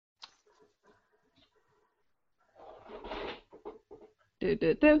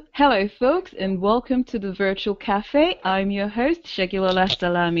Hello, folks, and welcome to the Virtual Cafe. I'm your host, Shagilola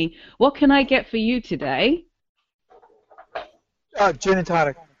Salami. What can I get for you today? Gin and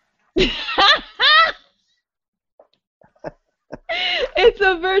tonic. It's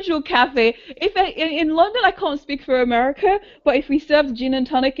a virtual cafe. In London, I can't speak for America, but if we served gin and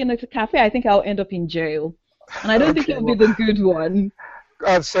tonic in a cafe, I think I'll end up in jail. And I don't think Okay, it'll be well, the good one.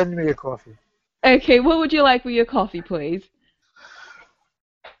 send me a coffee. Okay, what would you like for your coffee, please?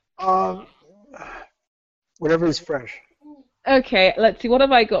 Um, Whatever is fresh. Okay, let's see. What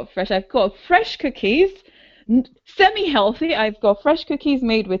have I got fresh? I've got fresh cookies, semi-healthy. I've got fresh cookies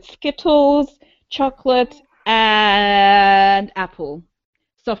made with Skittles, chocolate, and apple.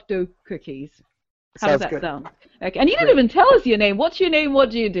 Soft dough cookies. How does Sounds that good. sound? Okay, and you didn't Great. even tell us your name. What's your name?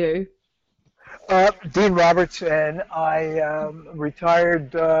 What do you do? Dean Roberts, and I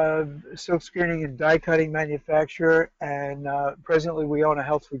retired silk screening and die cutting manufacturer, and presently we own a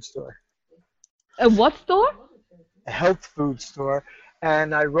health food store. A what store? A health food store,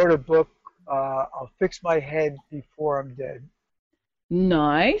 and I wrote a book. I'll fix my head before I'm dead.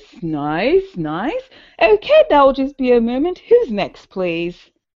 Nice, nice, nice. Okay, that will just be a moment. Who's next, please?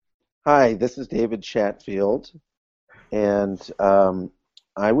 Hi, this is David Chatfield, and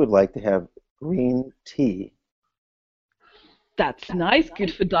I would like to have green tea. That's nice,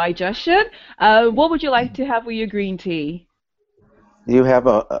 good for digestion. What would you like to have with your green tea? Do you have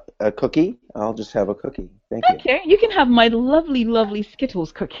a cookie? I'll just have a cookie. Thank you. Okay, you can have my lovely, lovely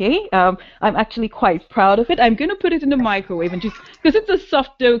Skittles cookie. I'm actually quite proud of it. I'm going to put it in the microwave and just, because it's a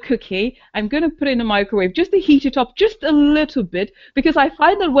soft dough cookie, I'm going to put it in the microwave just to heat it up just a little bit because I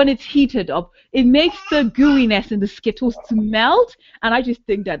find that when it's heated up, it makes the gooiness in the Skittles to melt, and I just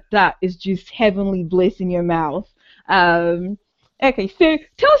think that that is just heavenly bliss in your mouth. Um, okay, so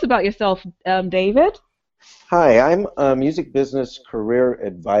tell us about yourself, David. Hi, I'm a music business career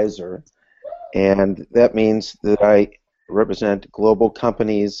advisor, and that means that I represent global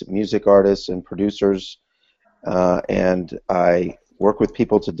companies, music artists, and producers, and I work with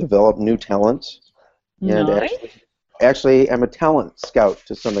people to develop new talent. And Nice. actually, I'm a talent scout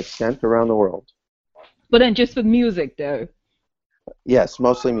to some extent around the world. But then just with music, though. Yes,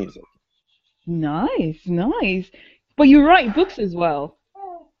 mostly music. Nice, nice. But you write books as well.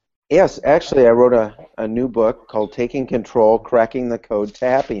 Yes, actually, I wrote a new book called Taking Control, Cracking the Code to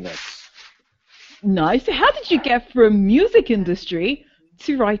Happiness. Nice. So how did you get from music industry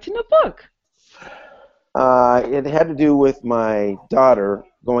to writing a book? It had to do with my daughter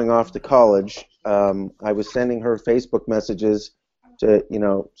going off to college. I was sending her Facebook messages to,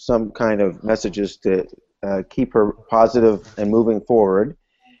 some kind of messages to keep her positive and moving forward.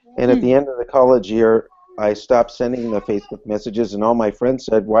 And at Hmm. the end of the college year, I stopped sending the Facebook messages, and all my friends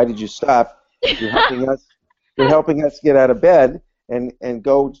said, "Why did you stop? You're helping us. You're helping us get out of bed and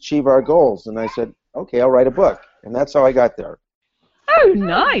go achieve our goals." And I said, "Okay, I'll write a book." And that's how I got there. Oh,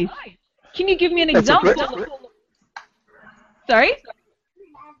 nice. Can you give me an That's a great. example? Sorry?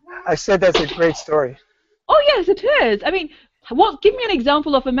 I said that's a great story. Oh, yes, it is. I mean, give me an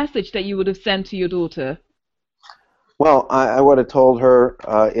example of a message that you would have sent to your daughter. Well, I would have told her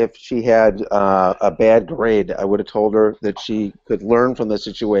if she had a bad grade, I would have told her that she could learn from the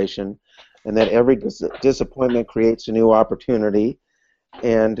situation and that every disappointment creates a new opportunity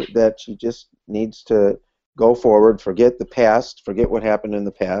and that she just needs to go forward, forget the past, forget what happened in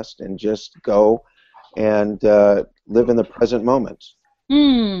the past, and just go and live in the present moment.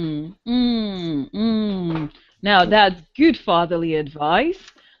 Hmm. Now that's good fatherly advice.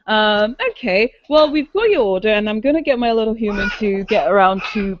 Okay. Well, we've got your order, and I'm gonna get my little human to get around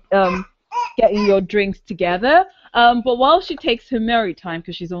to getting your drinks together. But while she takes her merry time,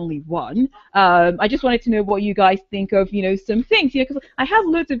 because she's only one, I just wanted to know what you guys think of, some things. Because I have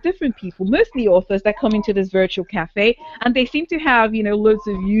loads of different people, mostly authors, that come into this virtual cafe, and they seem to have, loads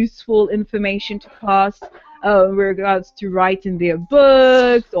of useful information to pass with regards to writing their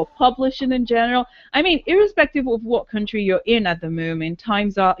books or publishing in general. I mean, irrespective of what country you're in at the moment,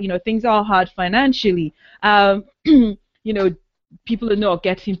 times are, things are hard financially. You know, people are not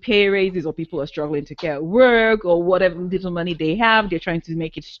getting pay raises or people are struggling to get work or whatever little money they have, they're trying to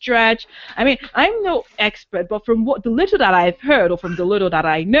make it stretch. I mean, I'm no expert, but from what the little that I've heard or from the little that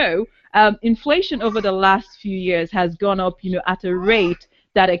I know, inflation over the last few years has gone up, at a rate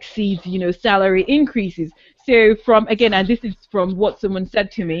that exceeds, salary increases. So from, again, and this is from what someone said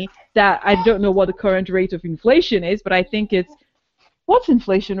to me, that I don't know what the current rate of inflation is, but I think it's, what's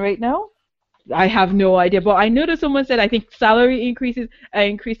inflation rate now? I have no idea, but I know that someone said I think salary increases are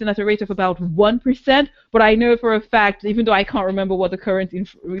increasing at a rate of about 1%. But I know for a fact, even though I can't remember what the current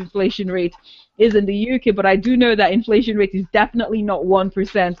inflation rate is in the UK, but I do know that inflation rate is definitely not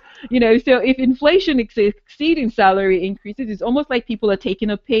 1%. So if inflation is exceeding salary increases, it's almost like people are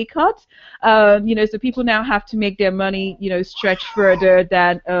taking a pay cut. So people now have to make their money, stretch further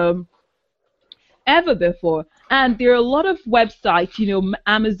than ever before. And there are a lot of websites,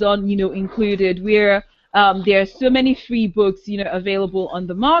 Amazon, included, where there are so many free books, available on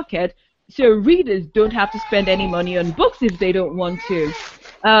the market. So readers don't have to spend any money on books if they don't want to.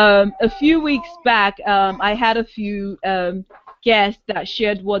 A few weeks back, I had a few guests that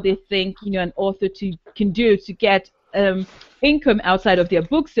shared what they think, an author can do to get income outside of their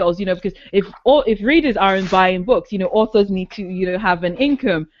book sales, because if readers aren't buying books, authors need to, have an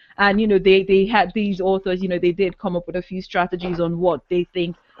income. And they had these authors, they did come up with a few strategies on what they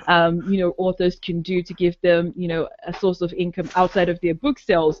think authors can do to give them, a source of income outside of their book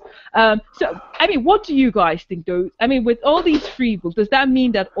sales. So I mean, what do you guys think though? I mean, with all these free books, does that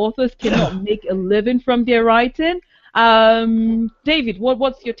mean that authors cannot make a living from their writing? David,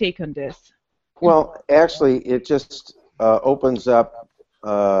 what's your take on this? Well, actually, it just opens up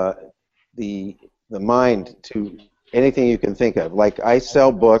the mind to anything you can think of. Like I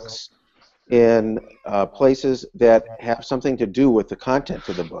sell books in places that have something to do with the content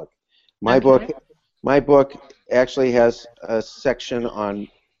of the book. My book, Okay. my book actually has a section on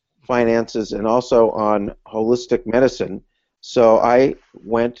finances and also on holistic medicine. So I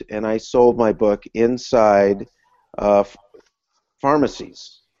went and I sold my book inside uh,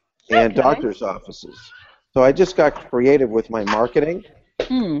 pharmacies and Okay. doctors' offices. So I just got creative with my marketing,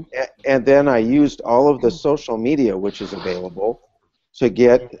 Hmm. and then I used all of the social media which is available to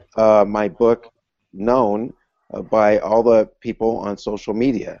get my book known by all the people on social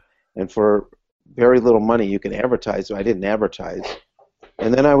media. And for very little money, you can advertise. So I didn't advertise.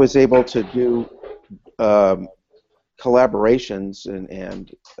 And then I was able to do um, collaborations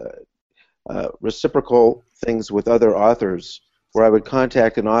and reciprocal things with other authors, where I would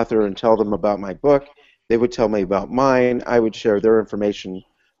contact an author and tell them about my book. They would tell me about mine. I would share their information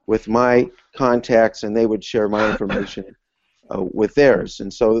with my contacts, and they would share my information with theirs.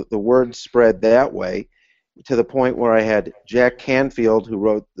 And so the word spread that way to the point where I had Jack Canfield, who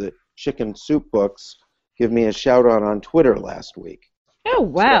wrote the Chicken Soup books, give me a shout out on Twitter last week. Oh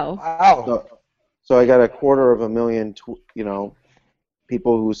So, wow. Wow. so, so I got 250,000,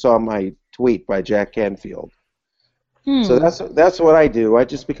 people who saw my tweet by Jack Canfield. So Hmm. that's what I do. I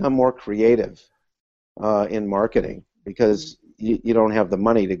just become more creative in marketing because you don't have the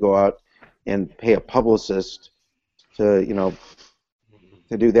money to go out and pay a publicist to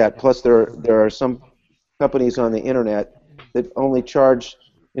to do that. Plus, there are some companies on the internet that only charge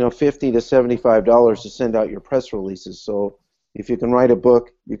 $50 to $75 to send out your press releases. So if you can write a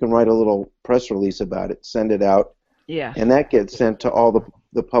book, you can write a little press release about it, send it out, Yes. and that gets sent to all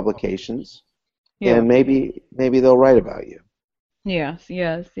the publications, Yeah. and maybe they'll write about you. Yes,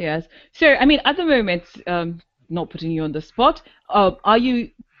 yes, yes. So, I mean, at the moment, not putting you on the spot, are you,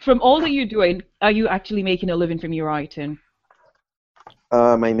 from all that you're doing, are you actually making a living from your writing?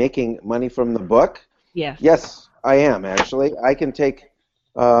 Am I making money from the book? Yes. Yes, I am actually. I can take.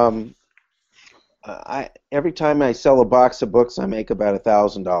 Um, I every time I sell a box of books, I make about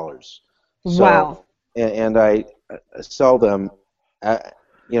 $1,000. So, Wow. and I sell them, uh,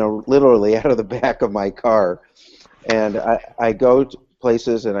 literally out of the back of my car, and I go to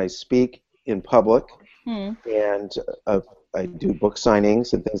places and I speak in public, Hmm. and I do book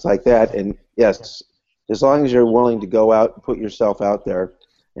signings and things like that. And yes, as long as you're willing to go out and put yourself out there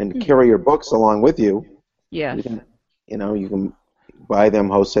and Hmm. carry your books along with you, Yes. you can, you can buy them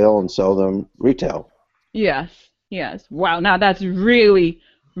wholesale and sell them retail. Yes. Yes. Wow. Now that's really,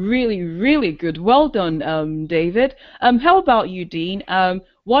 really, really good. Well done, David. How about you, Dean?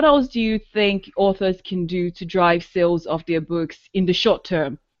 What else do you think authors can do to drive sales of their books in the short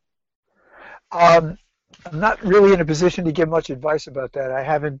term? Um, I'm not really in a position to give much advice about that. I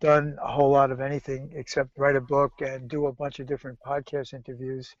haven't done a whole lot of anything except write a book and do a bunch of different podcast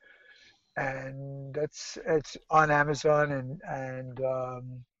interviews, and it's on Amazon and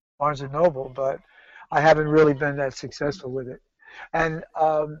Barnes and Noble, but I haven't really been that successful with it. And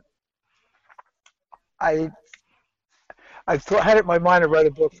I had it in my mind to write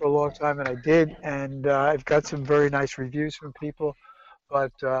a book for a long time, and I did, and I've got some very nice reviews from people,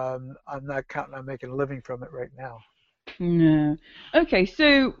 but I'm not counting on making a living from it right now. No. Okay,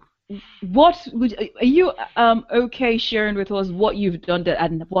 so what would are you okay sharing with us what you've done that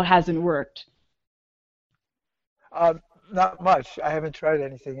and what hasn't worked? Not much. I haven't tried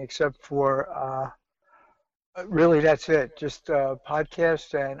anything except for really that's it. Just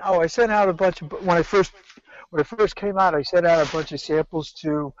podcasts and I sent out a bunch of when it first came out. I sent out a bunch of samples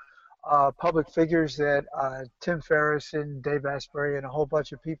to public figures that Tim Ferriss and Dave Asprey and a whole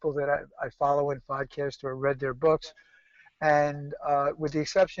bunch of people that I follow in podcasts or read their books. And with the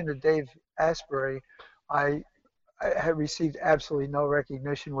exception of Dave Asprey, I, I have received absolutely no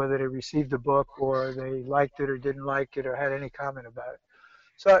recognition whether they received the book or they liked it or didn't like it or had any comment about it.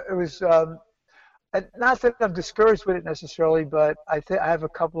 So it was and not that I'm discouraged with it necessarily, but I have a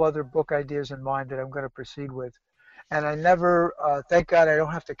couple other book ideas in mind that I'm going to proceed with. And I never, thank God, I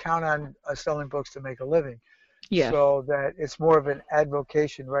don't have to count on selling books to make a living. Yes. So that it's more of an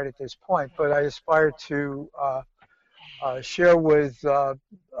advocation right at this point. But I aspire to share with uh,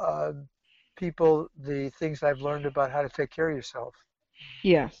 people the things I've learned about how to take care of yourself.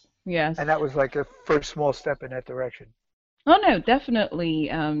 Yes. Yes. And that was like a first small step in that direction. Oh no, definitely,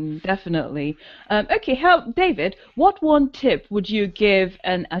 definitely. Okay, David, what one tip would you give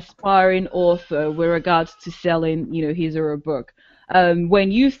an aspiring author with regards to selling, his or her book?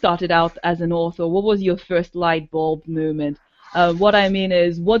 When you started out as an author, what was your first light bulb moment? What I mean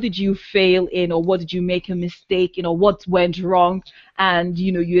is, what did you fail in, or what did you make a mistake in, or what went wrong, and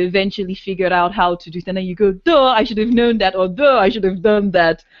you eventually figured out how to do it, and then you go, duh, I should have known that, or duh, I should have done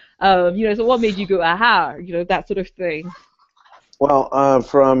that. So what made you go, aha, that sort of thing. Well,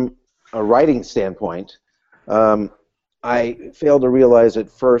 from a writing standpoint, um, I failed to realize at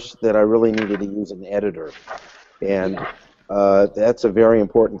first that I really needed to use an editor, and that's a very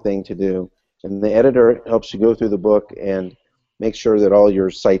important thing to do. And the editor helps you go through the book and make sure that all your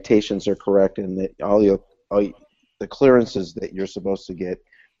citations are correct and that all the clearances that you're supposed to get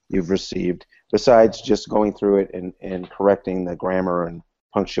you've received, besides just going through it and correcting the grammar and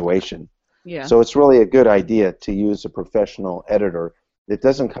punctuation. Yeah. So it's really a good idea to use a professional editor. It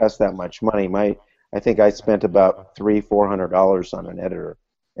doesn't cost that much money. I think I spent about $300-400 on an editor,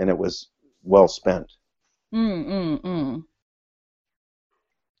 and it was well spent.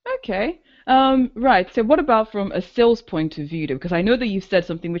 Okay. Right. So what about from a sales point of view, though? Because I know that you've said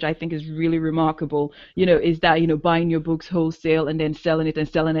something which I think is really remarkable, is that, buying your books wholesale and then selling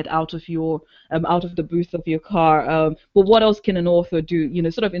it out of out of the booth of your car. But what else can an author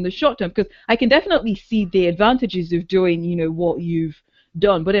do, sort of in the short term? Because I can definitely see the advantages of doing, what you've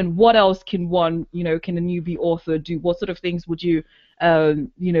done. But then what else can can a newbie author do? What sort of things would you,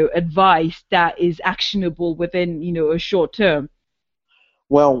 advise that is actionable within, a short term?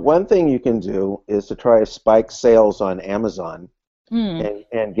 Well, one thing you can do is to try to spike sales on Amazon Mm,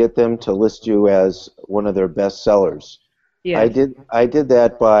 and get them to list you as one of their best sellers. yes. I did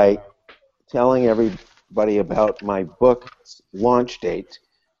that by telling everybody about my book's launch date,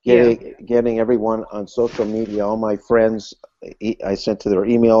 Yeah. getting everyone on social media, all my friends, I sent to their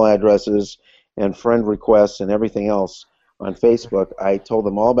email addresses and friend requests and everything else on Facebook. I told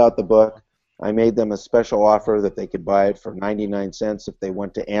them all about the book. I made them a special offer that they could buy it for 99 cents if they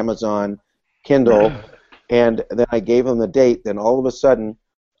went to Amazon, Kindle, and then I gave them the date. Then all of a sudden,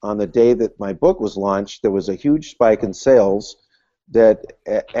 on the day that my book was launched, there was a huge spike in sales that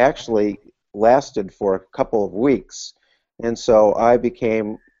actually lasted for a couple of weeks. And so I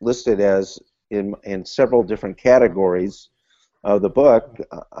became listed as in several different categories of the book.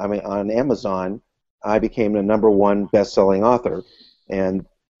 I mean, on Amazon, I became the #1 best-selling author, and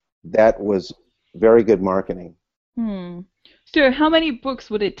that was very good marketing. Hmm. So how many books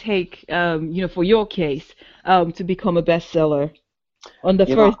would it take, for your case, to become a bestseller? On the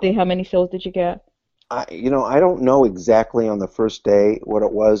You know, first day, how many sales did you get? I don't know exactly on the first day what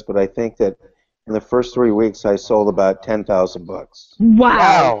it was, but I think that in the first 3 weeks I sold about 10,000 books. Wow.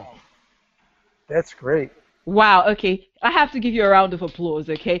 Wow, that's great. Wow, okay. I have to give you a round of applause,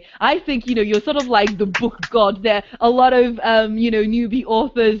 okay? I think, you're sort of like the book god there. A lot of, newbie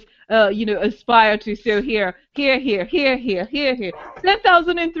authors, aspire to. So here.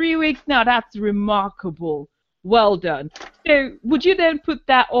 10,000 in 3 weeks. Now that's remarkable. Well done. So would you then put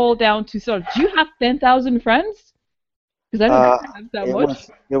that all down to sort of, do you have 10,000 friends? Because I don't Uh, have that it much. was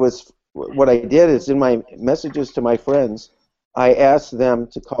it was what I did is in my messages to my friends, I asked them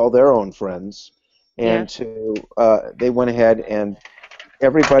to call their own friends, Yeah. and they went ahead and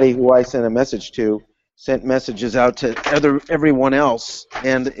everybody who I sent a message to sent messages out to everyone else,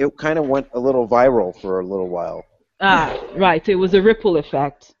 and it kind of went a little viral for a little while. Ah, right. So it was a ripple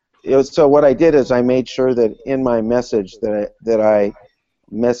effect. So what I did is I made sure that in my message that I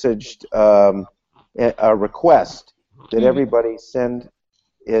messaged a request that Mm. everybody send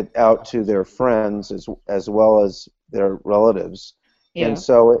it out to their friends as well as their relatives, And Yeah.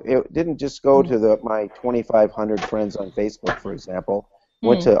 so it didn't just go to my 2,500 friends on Facebook, for example.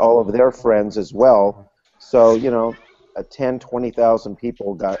 Went Hmm. to all of their friends as well. So, 10, 20,000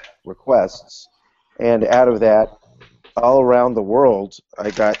 people got requests. And out of that, all around the world, I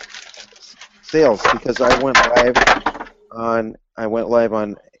got sales because I went live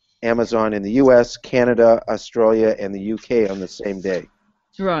on Amazon in the US, Canada, Australia, and the UK on the same day.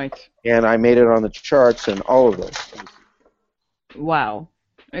 Right. And I made it on the charts in all of those places. Wow.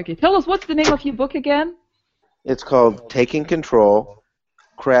 Okay. Tell us, what's the name of your book again? It's called Taking Control,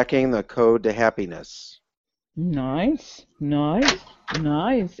 Cracking the Code to Happiness. Nice. Nice.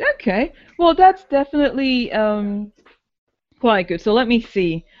 Nice. Okay. Well, that's definitely quite good. So let me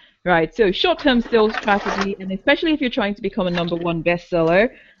see. Right. So short-term sales strategy, and especially if you're trying to become a number one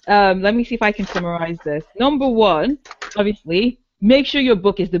bestseller, let me see if I can summarize this. Number one, obviously, make sure your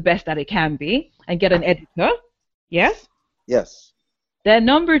book is the best that it can be, and get an editor. Yes. Yes. Then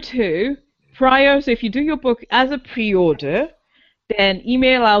number two, so if you do your book as a pre-order, then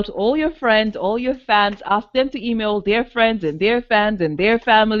email out all your friends, all your fans, ask them to email their friends and their fans and their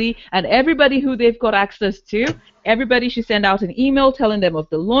family and everybody who they've got access to. Everybody should send out an email telling them of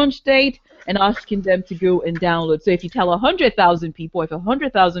the launch date and asking them to go and download. So if you tell 100,000 people, if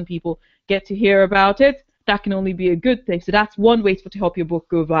 100,000 people get to hear about it, that can only be a good thing. So that's one way to help your book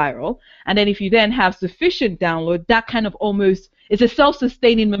go viral. And then if you then have sufficient download, that kind of almost is a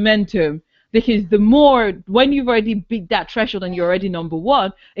self-sustaining momentum. Because the more, when you've already beat that threshold and you're already number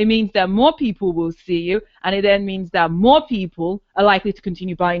one, it means that more people will see you, and it then means that more people are likely to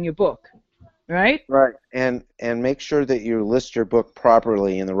continue buying your book, right? Right. And make sure that you list your book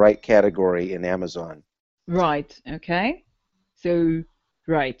properly in the right category in Amazon. Right, okay. So,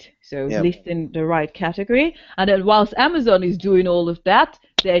 right, so Yeah. list in the right category, and then whilst Amazon is doing all of that,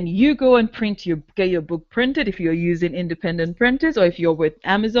 then you go and get your book printed if you're using independent printers, or if you're with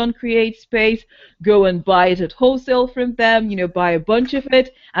Amazon Create Space, go and buy it at wholesale from them, buy a bunch of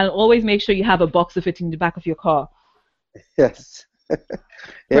it, and always make sure you have a box of it in the back of your car. Yes. It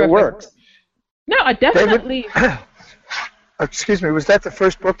Perfect. works. No, I definitely. David, excuse me, was that the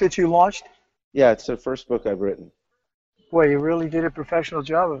first book that you launched? Yeah, it's the first book I've written. Boy, you really did a professional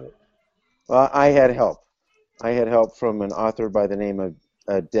job of it. Well, I had help. I had help from an author by the name of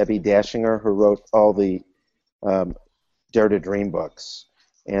Debbie Dashinger, who wrote all the Dare to Dream books.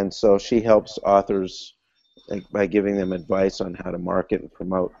 And so she helps authors by giving them advice on how to market and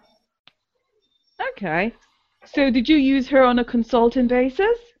promote. Okay. So did you use her on a consultant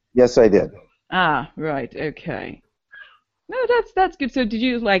basis? Yes, I did. Ah, right. Okay. No, that's good. So did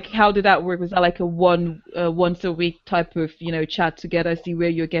you how did that work? Was that like a once a week type of, chat together, see where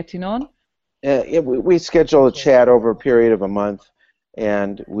you're getting on? Yeah, we scheduled a chat over a period of a month,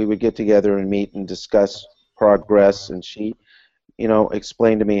 and we would get together and meet and discuss progress. And she,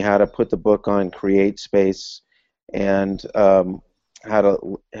 explained to me how to put the book on Create Space and how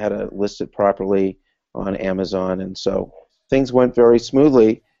to list it properly on Amazon. And so things went very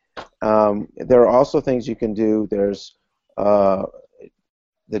smoothly. There are also things you can do. There's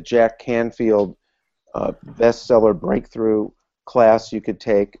the Jack Canfield bestseller breakthrough class you could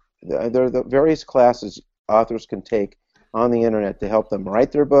take. There are the various classes authors can take on the internet to help them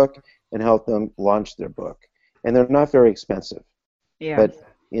write their book and help them launch their book. And they're not very expensive. Yeah. But,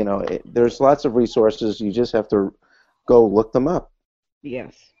 there's lots of resources. You just have to go look them up.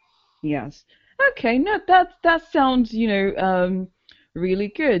 Yes. Yes. Okay. No, that sounds, really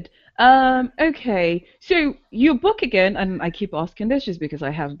good. Okay. So your book again, and I keep asking this just because I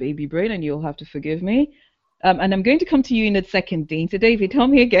have baby brain, and you'll have to forgive me. And I'm going to come to you in a second, Dean. So David, tell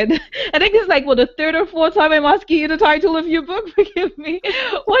me again. I think it's like the third or fourth time I'm asking you the title of your book. Forgive me.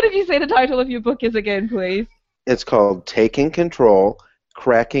 What did you say the title of your book is again, please? It's called Taking Control,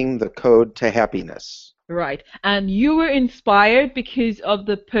 Cracking the Code to Happiness. Right. And you were inspired because of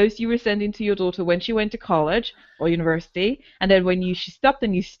the post you were sending to your daughter when she went to college or university, and then when she stopped,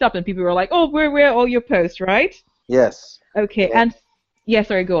 and people were like, "Oh, where are all your posts?" Right? Yes. Okay. And yeah,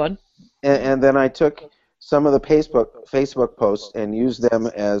 sorry, go on. And then I took some of the Facebook posts and used them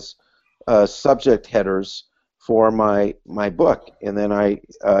as subject headers for my book, and then I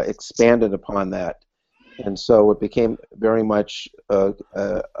expanded upon that. And so it became very much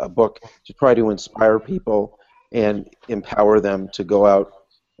a book to try to inspire people and empower them to go out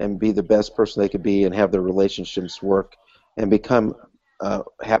and be the best person they could be and have their relationships work and become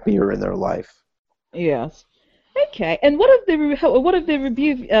happier in their life. Yes. Okay. And what have the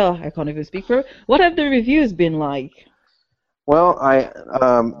reviews? Oh, I can't even speak for it. What have the reviews been like? Well,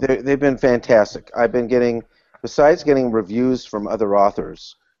 they've been fantastic. I've been getting, besides getting reviews from other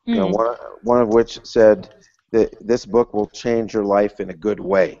authors, one of which said that this book will change your life in a good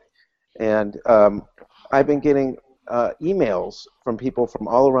way. And I've been getting emails from people from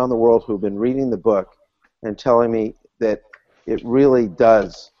all around the world who've been reading the book and telling me that it really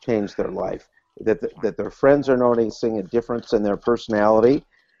does change their life, that their friends are noticing a difference in their personality,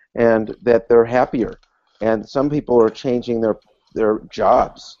 and that they're happier. And some people are changing their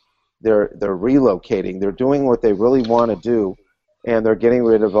jobs. They're relocating. They're doing what they really want to do, and they're getting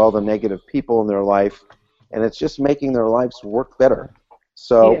rid of all the negative people in their life, and it's just making their lives work better.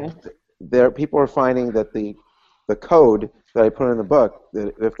 So Yeah. people are finding that the code that I put in the book,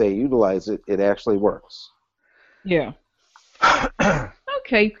 that if they utilize it, it actually works. Yeah.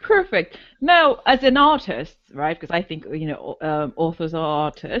 Okay, perfect. Now, as an artist, right? Because I think authors are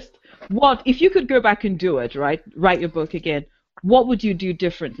artists. What if you could go back and do it, right? Write your book again. What would you do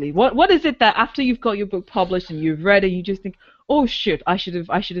differently? What is it that after you've got your book published and you've read it, you just think, oh shit, I should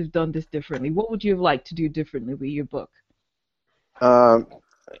have done this differently. What would you have liked to do differently with your book? Um,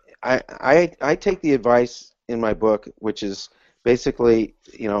 I take the advice in my book, which is basically,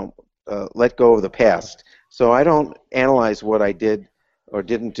 let go of the past. So I don't analyze what I did or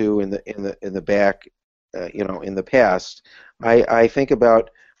didn't do in the back, in the past. I think about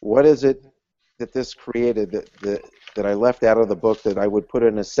what is it that this created that I left out of the book that I would put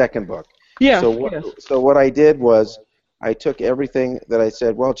in a second book. Yes, So yes. what I did was I took everything that I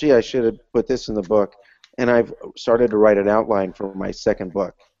said, well, gee, I should have put this in the book, and I've started to write an outline for my second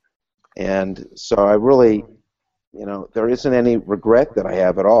book. And so I really, there isn't any regret that I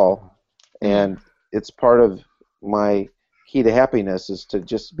have at all. Mm. And it's part of my key to happiness is to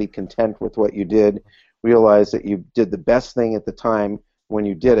just be content with what you did, realize that you did the best thing at the time when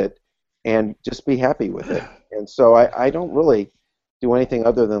you did it, and just be happy with it. And so I don't really do anything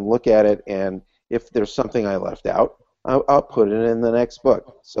other than look at it, and if there's something I left out, I'll put it in the next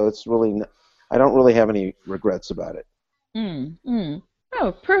book. So it's really, I don't really have any regrets about it. Mm, mm.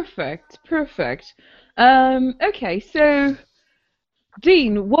 Oh, perfect, perfect. Okay, so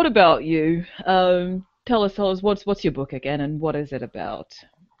Dean, what about you? Tell us, what's your book again, and what is it about?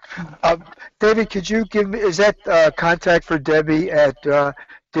 David, could you give me, is that contact for Debbie at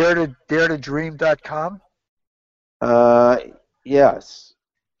daretodream.com? Uh, yes.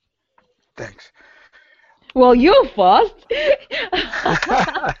 Thanks. Well, you're fast.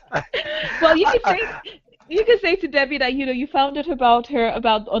 Well, you could say to Debbie that you found it about her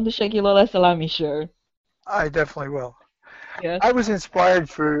about on the Shaky Lola Salami show. I definitely will. Yes. I was inspired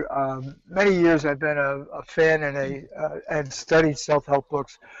for many years. I've been a fan and studied self-help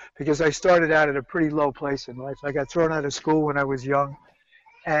books because I started out at a pretty low place in life. I got thrown out of school when I was young,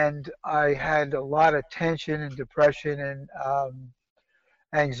 and I had a lot of tension and depression and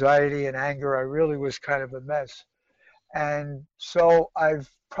anxiety and anger. I really was kind of a mess. And so I've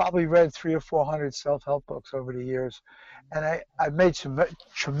probably read 300 or 400 self-help books over the years. And I've made some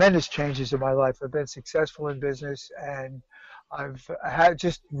tremendous changes in my life. I've been successful in business and I've had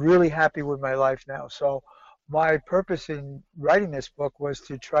just really happy with my life now. So my purpose in writing this book was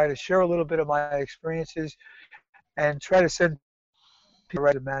to try to share a little bit of my experiences and try to send people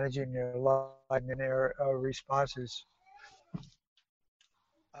right to managing their life and their responses.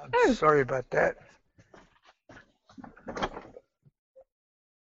 I'm Oh, sorry about that.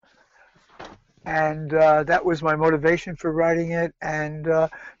 And that was my motivation for writing it. And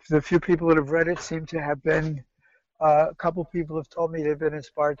the few people that have read it seem to have been, a couple people have told me they've been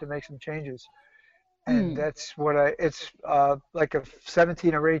inspired to make some changes. And hmm. that's what it's like a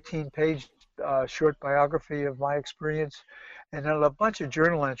 17 or 18 page short biography of my experience and then a bunch of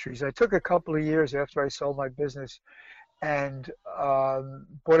journal entries. I took a couple of years after I sold my business and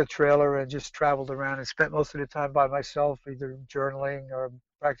bought a trailer and just traveled around and spent most of the time by myself, either journaling or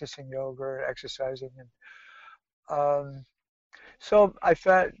practicing yoga or exercising. And so I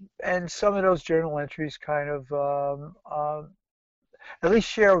found, and some of those journal entries kind of at least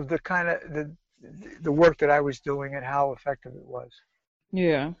share the kind of the work that I was doing and how effective it was.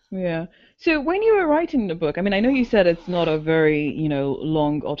 Yeah, yeah. So when you were writing the book, I mean, I know you said it's not a very,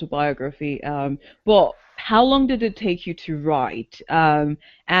 long autobiography, but how long did it take you to write?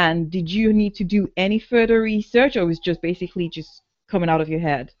 And did you need to do any further research, or was just basically just coming out of your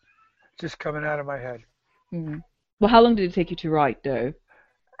head? Just coming out of my head. Mm. Well, how long did it take you to write, though?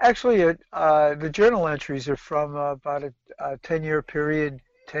 Actually, the journal entries are from about a 10-year period,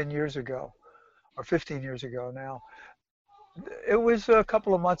 10 years ago, or 15 years ago now. It was a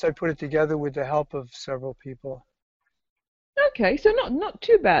couple of months I put it together with the help of several people. Okay, so not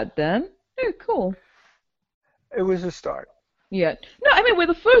too bad then. Oh, cool. It was a start. Yeah. No, I mean, with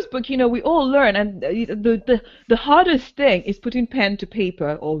the first book, we all learn, and the hardest thing is putting pen to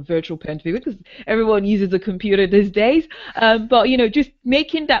paper or virtual pen to paper because everyone uses a computer these days. But just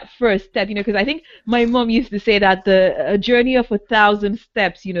making that first step, because I think my mom used to say that the a journey of 1,000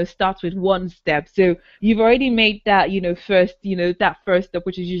 steps, starts with one step. So you've already made that, first, that first step,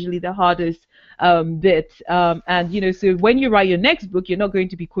 which is usually the hardest bit. And so when you write your next book, you're not going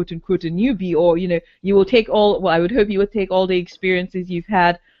to be quote unquote a newbie, or you will take all. Well, I would hope you would take all the experiences you've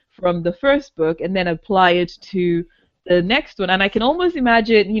had from the first book and then apply it to the next one. And I can almost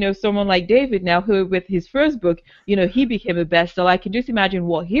imagine, someone like David now, who with his first book, he became a bestseller. I can just imagine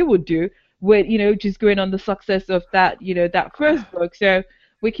what he would do with, just going on the success of that, that first book. So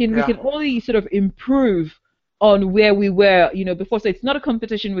we can Yeah. only sort of improve on where we were, before. So it's not a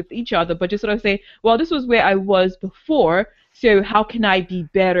competition with each other, but just sort of say, well, this was where I was before, so how can I be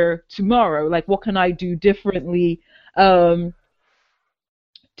better tomorrow? Like, what can I do differently um,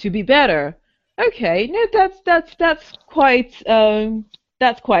 to be better? Okay, no, that's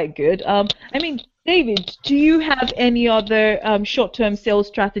quite good. I mean, David, do you have any other short-term sales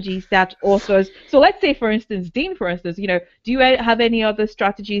strategies that authors? So let's say, for instance, Dean, for instance, do you have any other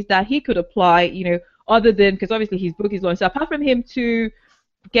strategies that he could apply, other than, because obviously his book is launched. So apart from him to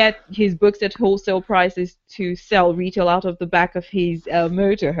get his books at wholesale prices to sell retail out of the back of his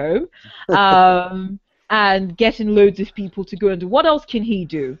motorhome, and getting loads of people to go and do, what else can he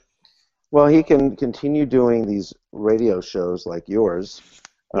do? Well, he can continue doing these radio shows like yours,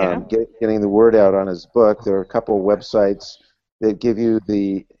 Yeah. getting the word out on his book. There are a couple of websites that give you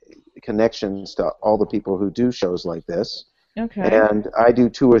the connections to all the people who do shows like this. Okay. And I do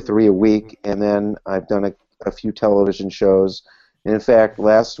 2 or 3 a week, and then I've done a few television shows. And in fact,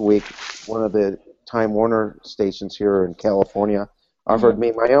 last week, one of the Time Warner stations here in California offered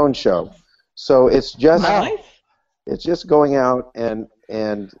me my own show. So Nice. it's just going out and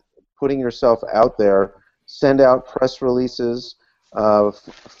putting yourself out there. Send out press releases.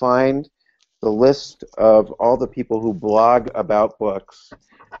 Find the list of all the people who blog about books,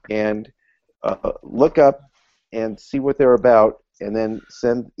 and look up and see what they're about, and then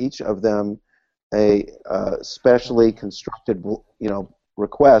send each of them a specially constructed,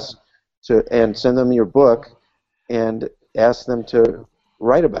 request and send them your book, and ask them to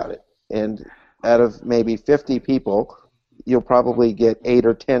write about it. And out of maybe 50 people, you'll probably get 8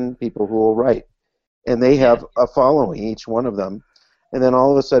 or 10 people who will write, and they Yeah. have a following, each one of them, and then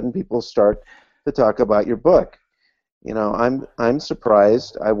all of a sudden people start to talk about your book. I'm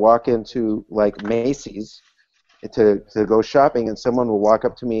surprised. I walk into like Macy's to go shopping, and someone will walk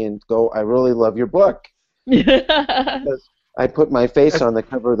up to me and go, "I really love your book." Because I put my face on the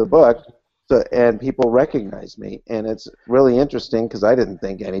cover of the book, and people recognize me, and it's really interesting because I didn't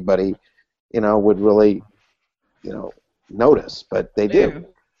think anybody, would really, notice, but they do. No.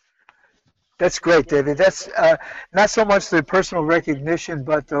 That's great, David. That's not so much the personal recognition,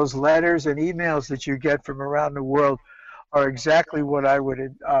 but those letters and emails that you get from around the world are exactly what I would,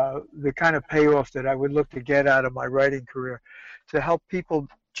 the kind of payoff that I would look to get out of my writing career, to help people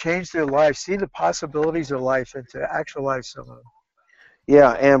change their lives, see the possibilities of life, and to actualize some of them.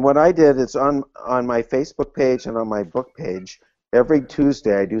 Yeah, and what I did is on my Facebook page and on my book page, every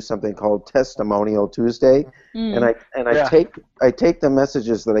Tuesday I do something called Testimonial Tuesday, and Mm. I Yeah, take the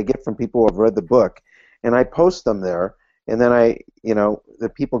messages that I get from people who have read the book, and I post them there, and then the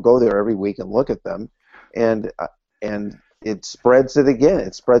people go there every week and look at them, and it spreads it again.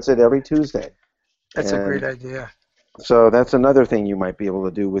 It spreads it every Tuesday, that's a great and idea. so that's another thing you might be able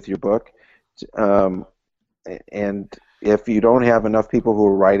to do with your book. Um, and if you don't have enough people who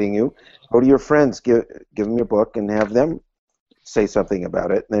are writing you, go to your friends, give them your book, and have them say something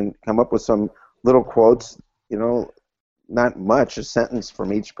about it, and then come up with some little quotes, not much, a sentence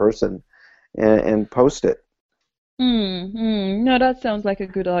from each person, and post it. No, that sounds like a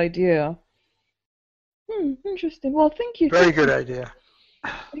good idea. Interesting. Well, Very good idea.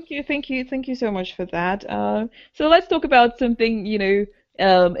 thank you so much for that. So let's talk about something,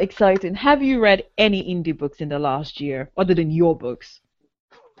 exciting. Have you read any indie books in the last year, other than your books?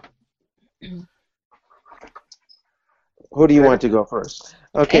 Who do you want David? to go first?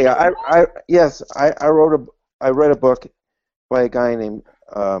 Okay, Anyone? yes, I read a book by a guy named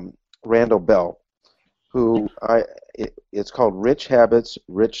Randall Bell, it's called Rich Habits,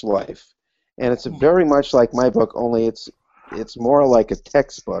 Rich Life, and it's very much like my book, only it's more like a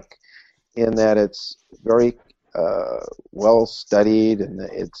textbook in that it's very well studied, and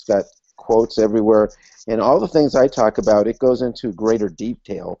it's got quotes everywhere, and all the things I talk about, it goes into greater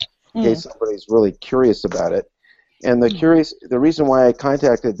detail in Mm, case somebody's really curious about it. And mm, the reason why I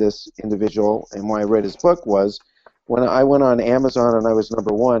contacted this individual and why I read his book was when I went on Amazon and I was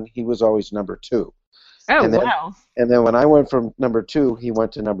number one, he was always number two. Oh, And then wow. and then when I went from number two, he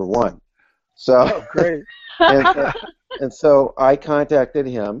went to number one. So Oh, great. and and so I contacted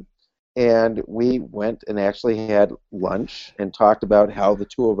him, and we went and actually had lunch and talked about how the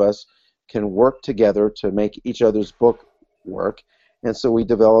two of us can work together to make each other's book work. And so we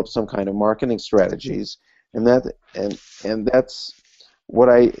developed some kind of marketing strategies, and that's what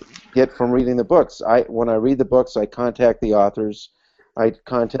I get from reading the books. When I read the books, I contact the authors. I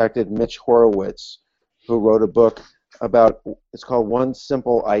contacted Mitch Horowitz, who wrote a book about, it's called One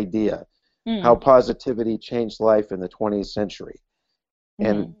Simple Idea, How Mm, Positivity Changed Life in the 20th Century. mm.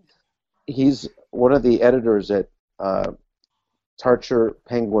 And he's one of the editors at Tarcher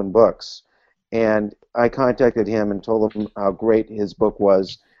Penguin Books. And I contacted him and told him how great his book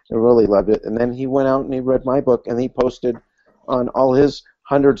was. I really loved it. And then he went out and he read my book, and he posted on all his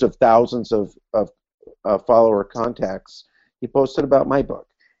hundreds of thousands of follower contacts. He posted about my book.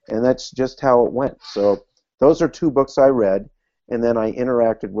 And that's just how it went. So those are two books I read, and then I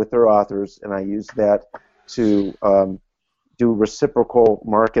interacted with their authors, and I used that to do reciprocal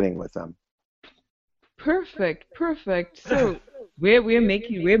marketing with them. Perfect, perfect. So we're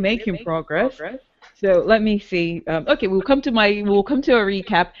making progress. So let me see. Okay, we'll come to a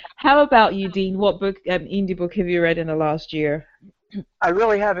recap. How about you, Dean? What book, indie book, have you read in the last year? I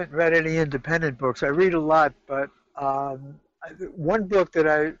really haven't read any independent books. I read a lot, but one book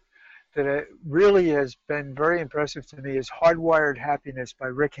that really has been very impressive to me is Hardwired Happiness by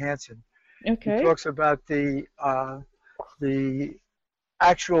Rick Hanson. He Okay. talks about the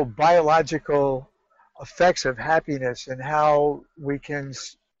actual biological effects of happiness and how we can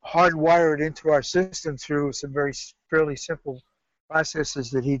hardwire it into our system through some very fairly simple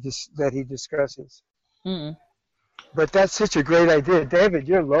processes that he discusses. Mm. But that's such a great idea, David.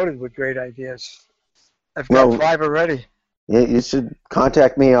 You're loaded with great ideas. I've got Well, 5 already. you should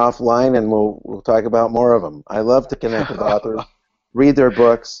contact me offline, and we'll talk about more of them. I love to connect with authors, read their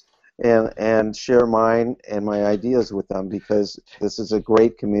books, and share mine and my ideas with them, because this is a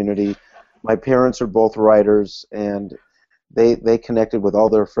great community. My parents are both writers, and they connected with all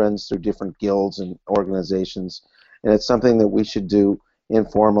their friends through different guilds and organizations, and it's something that we should do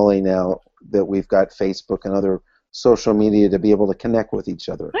informally now that we've got Facebook and other social media to be able to connect with each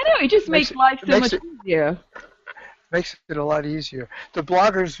other. I know, it just Makes makes it life so makes much it easier. makes it a lot easier. The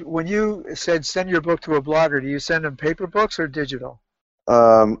bloggers, when you said send your book to a blogger, do you send them paper books or digital?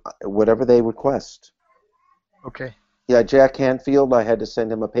 Whatever they request. Okay. Yeah, Jack Canfield, I had to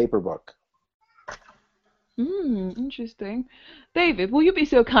send him a paper book. Interesting. David, will you be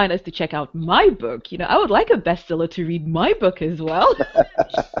so kind as to check out my book? I would like a bestseller to read my book as well.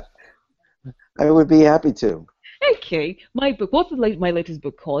 I would be happy to. Okay, my book. What's my latest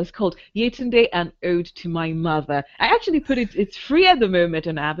book called? It's called Yetunde: An Ode to My Mother. I actually put it. It's free at the moment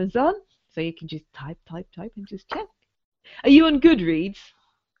on Amazon, so you can just type, and just check. Are you on Goodreads?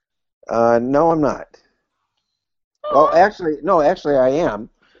 No, I'm not. Well, Oh, no, actually, I am.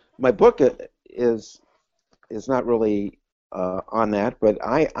 My book is not really on that, but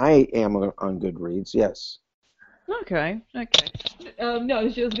I am on Goodreads. Yes. okay, okay. No, I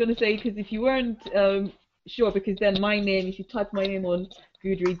was just gonna say because if you weren't sure, because then my name, if you type my name on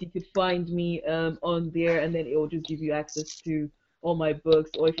Goodreads, you could find me on there, and then it will just give you access to all my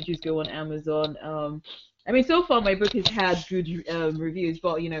books. Or if you just go on Amazon, I mean, so far my book has had good reviews,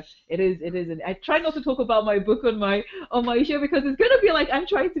 but it is. And I try not to talk about my book on my show because it's gonna be like I'm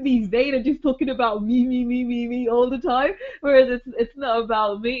trying to be vain and just talking about me, me, me, me, me all the time. Whereas it's not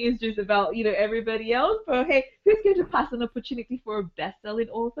about me. It's just about everybody else. But hey, who's going to pass an opportunity for a best-selling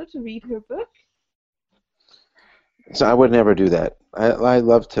author to read her book? So I would never do that. I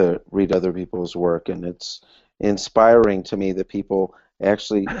love to read other people's work, and it's inspiring to me that people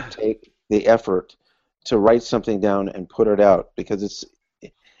actually take the effort to write something down and put it out, because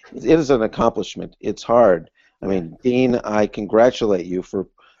it is an accomplishment. It's hard. I mean, Dean, I congratulate you for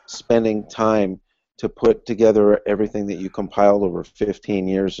spending time to put together everything that you compiled over 15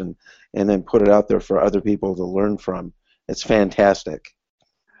 years, and then put it out there for other people to learn from. It's fantastic.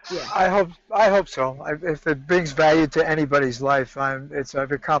 Yeah. I hope so. If it brings value to anybody's life,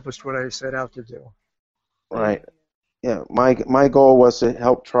 I've accomplished what I set out to do. Yeah. Right. Yeah, my goal was to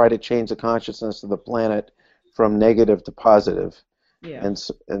help try to change the consciousness of the planet from negative to positive, Yeah. and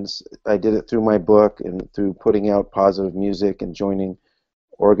I did it through my book and through putting out positive music and joining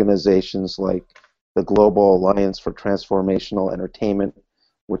organizations like the Global Alliance for Transformational Entertainment,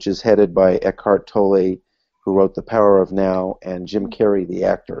 which is headed by Eckhart Tolle, who wrote The Power of Now, and Jim Carrey, the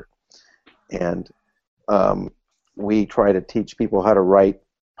actor, and we try to teach people how to write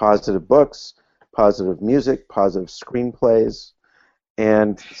positive books positive music, positive screenplays,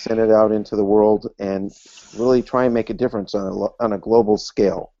 and send it out into the world and really try and make a difference on a global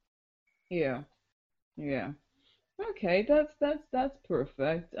scale. Yeah. Yeah. Okay, that's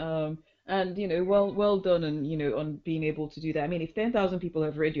perfect. And well done, and on being able to do that. I mean, if 10,000 people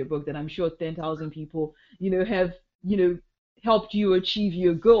have read your book, then I'm sure 10,000 people, have, helped you achieve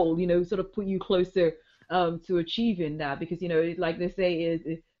your goal. Sort of put you closer to achieving that, because like they say,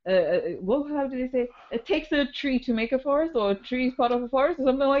 well, how do they say? It takes a tree to make a forest, or a tree is part of a forest, or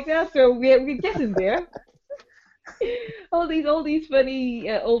something like that. So we're getting there. All these funny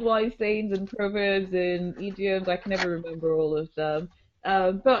old wives' sayings and proverbs and idioms. I can never remember all of them.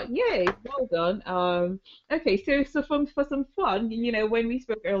 But yay, well done. Okay, so for some fun, when we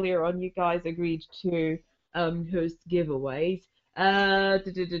spoke earlier on, you guys agreed to host giveaways.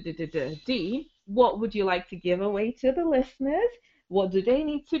 Dean, what would you like to give away to the listeners? What do they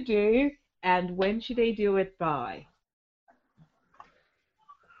need to do, and when should they do it by?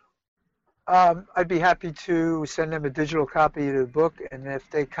 I'd be happy to send them a digital copy of the book, and if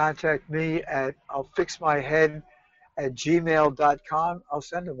they contact me at I'llfixmyhead@gmail.com, I'll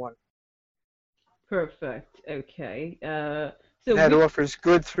send them one. Perfect. Okay. And So that which offer's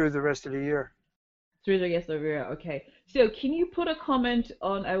good through the rest of the year. Through the yes over here. Okay. So can you put a comment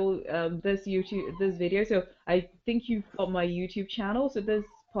on I will this video? So I think you've got my YouTube channel. So this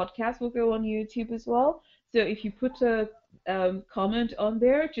podcast will go on YouTube as well. So if you put a comment on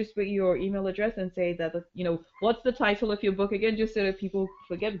there, just with your email address and say that what's the title of your book again, just so that people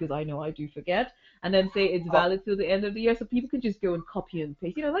forget, because I know I do forget, and then say it's Uh, valid till the end of the year, so people can just go and copy and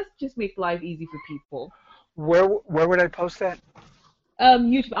paste. Let's just make life easy for people. where would I post that?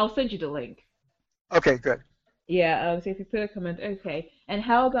 YouTube. I'll send you the link. Okay, good. Yeah, so if you put a comment, okay. And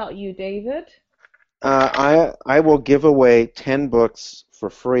how about you, David? I will give away 10 books for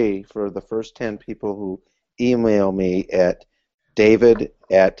free for the first 10 people who email me at David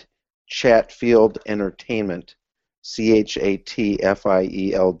at Chatfield Entertainment,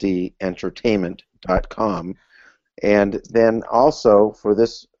 Chatfield entertainment.com. And then also for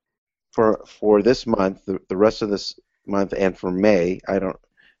this month, the rest of this month, and for May, I don't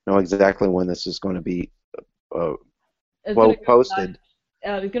know exactly when this is going to be uh, It's gonna go live. posted.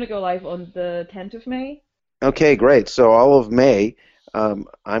 It's gonna go live on the 10th of May. Okay, great. So all of May, I'm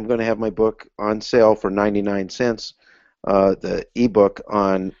going to have my book on sale for 99 cents. The ebook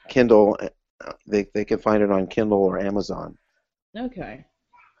on Kindle, they can find it on Kindle or Amazon. Okay.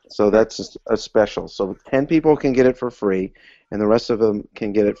 So that's a special. So 10 people can get it for free, and the rest of them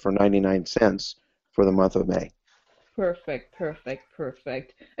can get it for 99 cents for the month of May. Perfect, perfect,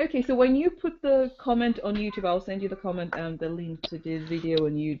 perfect. Okay, so when you put the comment on YouTube, I'll send you the comment and the link to the video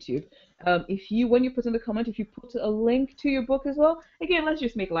on YouTube. When you put in the comment, if you put a link to your book as well, again, let's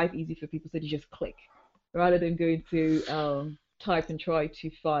just make life easy for people, so you just click rather than going to type and try to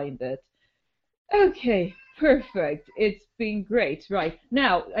find it. Okay, perfect. It's been great. Right.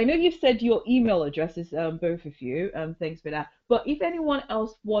 Now, I know you've said your email addresses, both of you. Thanks for that. But if anyone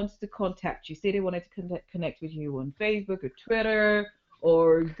else wants to contact you, say they wanted to connect with you on Facebook or Twitter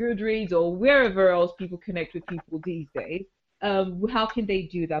or Goodreads or wherever else people connect with people these days, how can they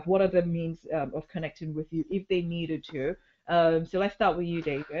do that? What are the means of connecting with you if they needed to? So let's start with you,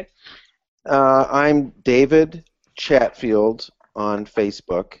 David. I'm David Chatfield on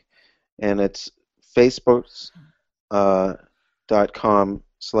Facebook, and it's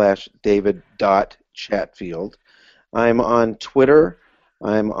facebook.com/David.Chatfield. I'm on Twitter.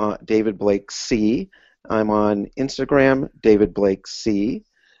 I'm on David Blake C. I'm on Instagram, David Blake C.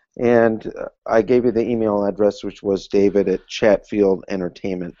 And I gave you the email address, which was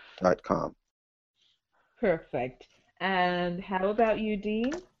david@chatfieldentertainment.com. Perfect. And how about you,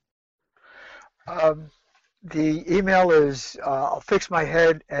 Dean? Um, the email is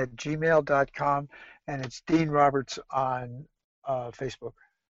I'llfixmyhead@gmail.com, and it's Dean Roberts on Facebook,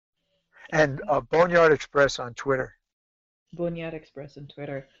 and Boneyard Express on Twitter. Boneyard Express on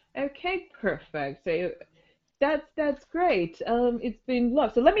Twitter. Okay, perfect. So that's great. It's been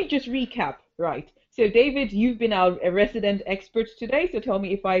love. So let me just recap. Right. So David, you've been our a resident expert today. So tell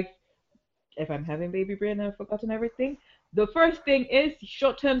me if I'm having baby brain and I've forgotten everything. The first thing is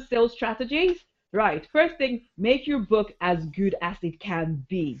short-term sales strategies. Right. First thing, make your book as good as it can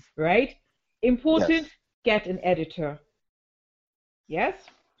be. Right. Important, Yes. get an editor. Yes?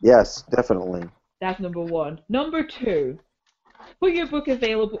 Yes, definitely. That's number one. Number two, put your book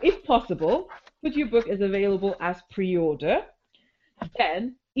available, if possible, put your book as available as pre-order.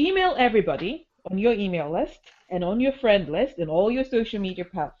 Then email everybody on your email list and on your friend list and all your social media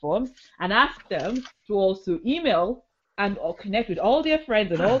platforms and ask them to also email and or connect with all their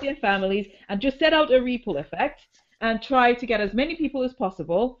friends and all their families and just set out a ripple effect and try to get as many people as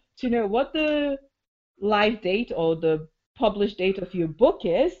possible to know what the live date or the published date of your book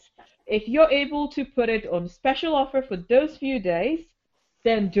is. If you're able to put it on special offer for those few days,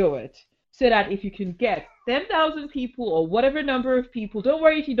 then do it. So that if you can get 10,000 people or whatever number of people, don't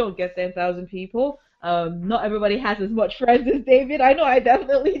worry if you don't get 10,000 people. Not everybody has as much friends as David. I know I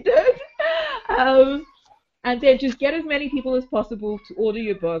definitely don't. Um, and then just get as many people as possible to order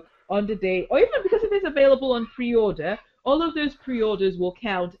your book on the day, or even because if it's available on pre-order, all of those pre-orders will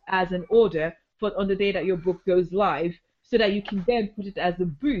count as an order for on the day that your book goes live, so that you can then put it as a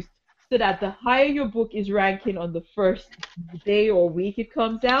boost, so that the higher your book is ranking on the first day or week it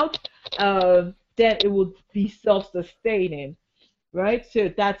comes out, then it will be self-sustaining, right? So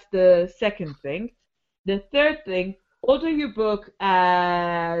that's the second thing. The third thing, order your book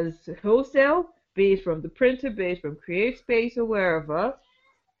as wholesale, be it from the printer, be it from Create Space or wherever.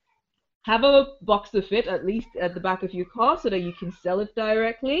 Have a box of it at least at the back of your car so that you can sell it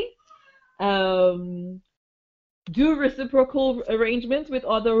directly. Um, do reciprocal arrangements with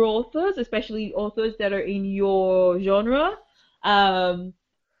other authors, especially authors that are in your genre, um,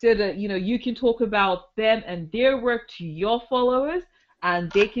 so that you can talk about them and their work to your followers,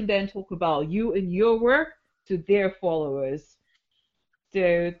 and they can then talk about you and your work to their followers.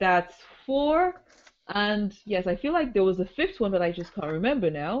 So that's four. And yes, I feel like there was a fifth one, but I just can't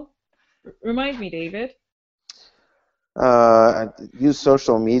remember now. Remind me, David. Use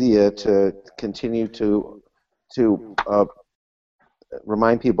social media to continue to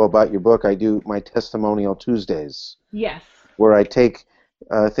remind people about your book. I do my testimonial Tuesdays, Yes. where I take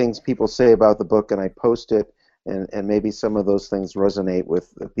things people say about the book and I post it, and maybe some of those things resonate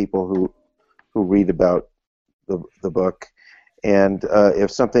with the people who read about the book. And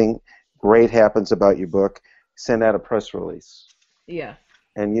if something great happens about your book, send out a press release. Yes.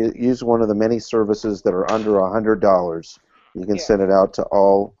 And use one of the many services that are under $100. You can Yes. send it out to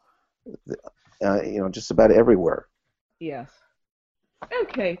all, just about everywhere. Yes.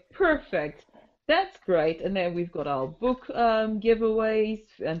 Okay, perfect. That's great. And then we've got our book giveaways,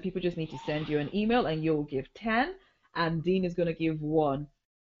 and people just need to send you an email, and you'll give 10, and Dean is going to give 1.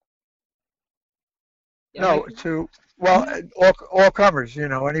 Am I No, correct? well, all comers,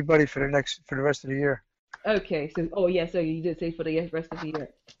 anybody for the rest of the year. Okay, so oh yeah, so you did say for the rest of the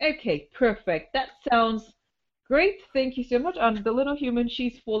year. Okay, perfect. That sounds great. Thank you so much. The little human,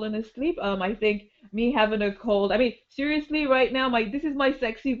 she's fallen asleep. I think me having a cold. I mean, seriously, right now, this is my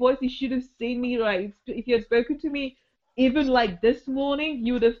sexy voice. You should have seen me, right? If you had spoken to me even like this morning,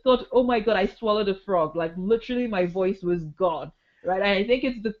 you would have thought, oh my God, I swallowed a frog. Like literally, my voice was gone, right? And I think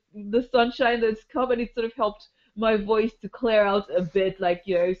it's the sunshine that's come and it sort of helped my voice to clear out a bit, like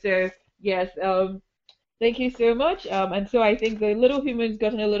So yes, thank you so much. And so I think the little human's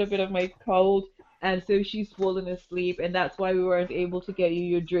gotten a little bit of my cold, and so she's fallen asleep, and that's why we weren't able to get you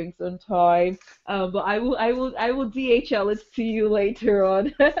your drinks on time. But I will DHL it to you later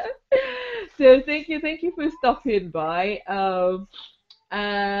on. So thank you for stopping by.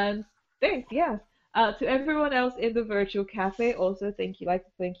 And thanks, yes. To everyone else in the virtual cafe, also thank you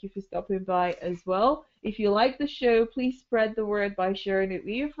for stopping by as well. If you like the show, please spread the word by sharing it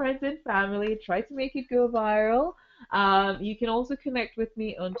with your friends and family. Try to make it go viral. You can also connect with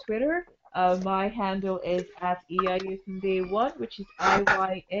me on Twitter. My handle is at Iyayetunde1, which is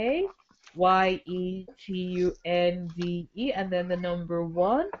Iyayetunde, and then the number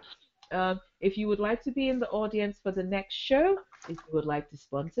 1. If you would like to be in the audience for the next show, if you would like to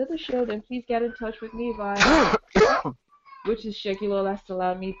sponsor the show, then please get in touch with me via my website, which is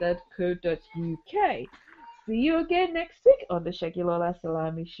shagilolasalami.co.uk. See you again next week on the Shagilola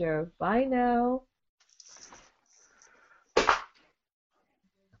Salami Show. Bye now.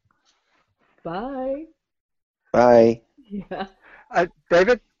 Bye. Bye. Yeah.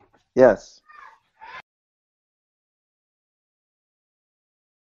 David? Yes.